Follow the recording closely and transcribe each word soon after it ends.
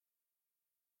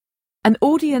An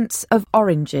Audience of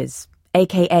Oranges,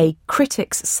 aka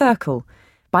Critics' Circle,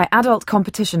 by adult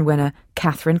competition winner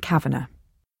Catherine Kavanagh.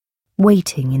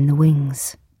 Waiting in the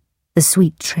wings, the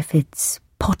sweet triffids,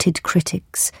 potted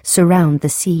critics, surround the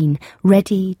scene,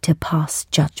 ready to pass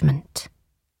judgment.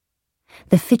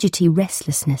 The fidgety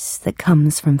restlessness that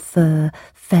comes from fur,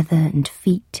 feather and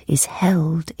feet is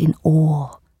held in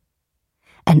awe.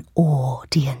 An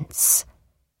audience.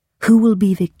 Who will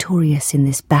be victorious in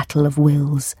this battle of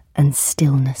wills and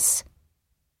stillness?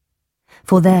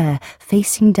 For there,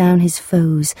 facing down his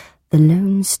foes, the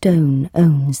lone stone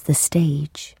owns the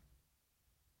stage.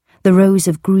 The rows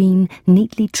of green,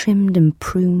 neatly trimmed and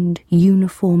pruned,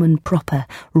 uniform and proper,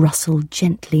 rustle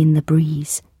gently in the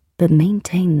breeze, but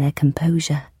maintain their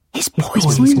composure. His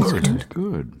poise is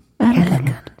good.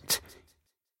 Elegant.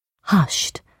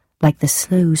 Hushed, like the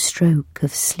slow stroke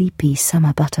of sleepy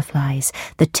summer butterflies,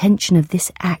 the tension of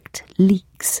this act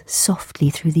leaks softly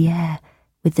through the air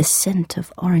with the scent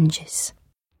of oranges.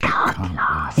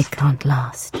 It can't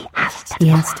last. He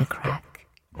has to crack.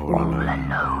 All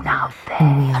alone out there.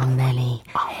 And we are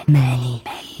many.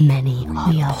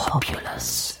 We are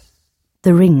populous.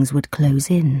 The rings would close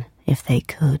in if they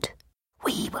could.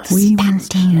 We will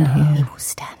stand here.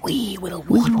 We will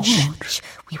watch.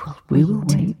 We will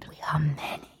wait. We are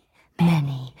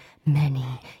many.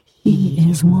 He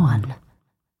is one.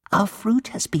 Our fruit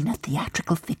has been a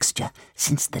theatrical fixture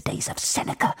since the days of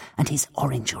Seneca and his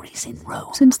orangeries in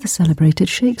Rome. Since the celebrated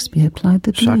Shakespeare plied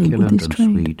the globe with his Succulent and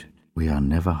trade. sweet, we are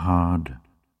never hard,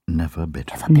 never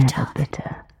bitter. Never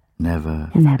bitter. Never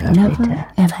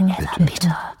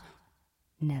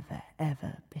Never,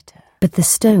 ever bitter. But the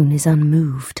stone is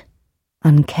unmoved,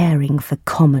 uncaring for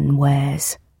common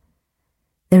wares.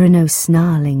 There are no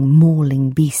snarling, mauling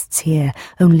beasts here,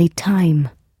 only time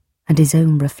and his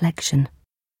own reflection.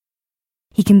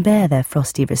 He can bear their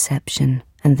frosty reception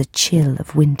and the chill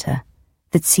of winter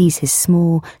that sees his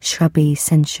small, shrubby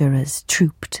censurers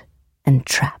trooped and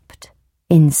trapped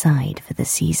inside for the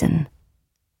season.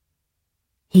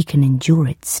 He can endure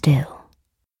it still.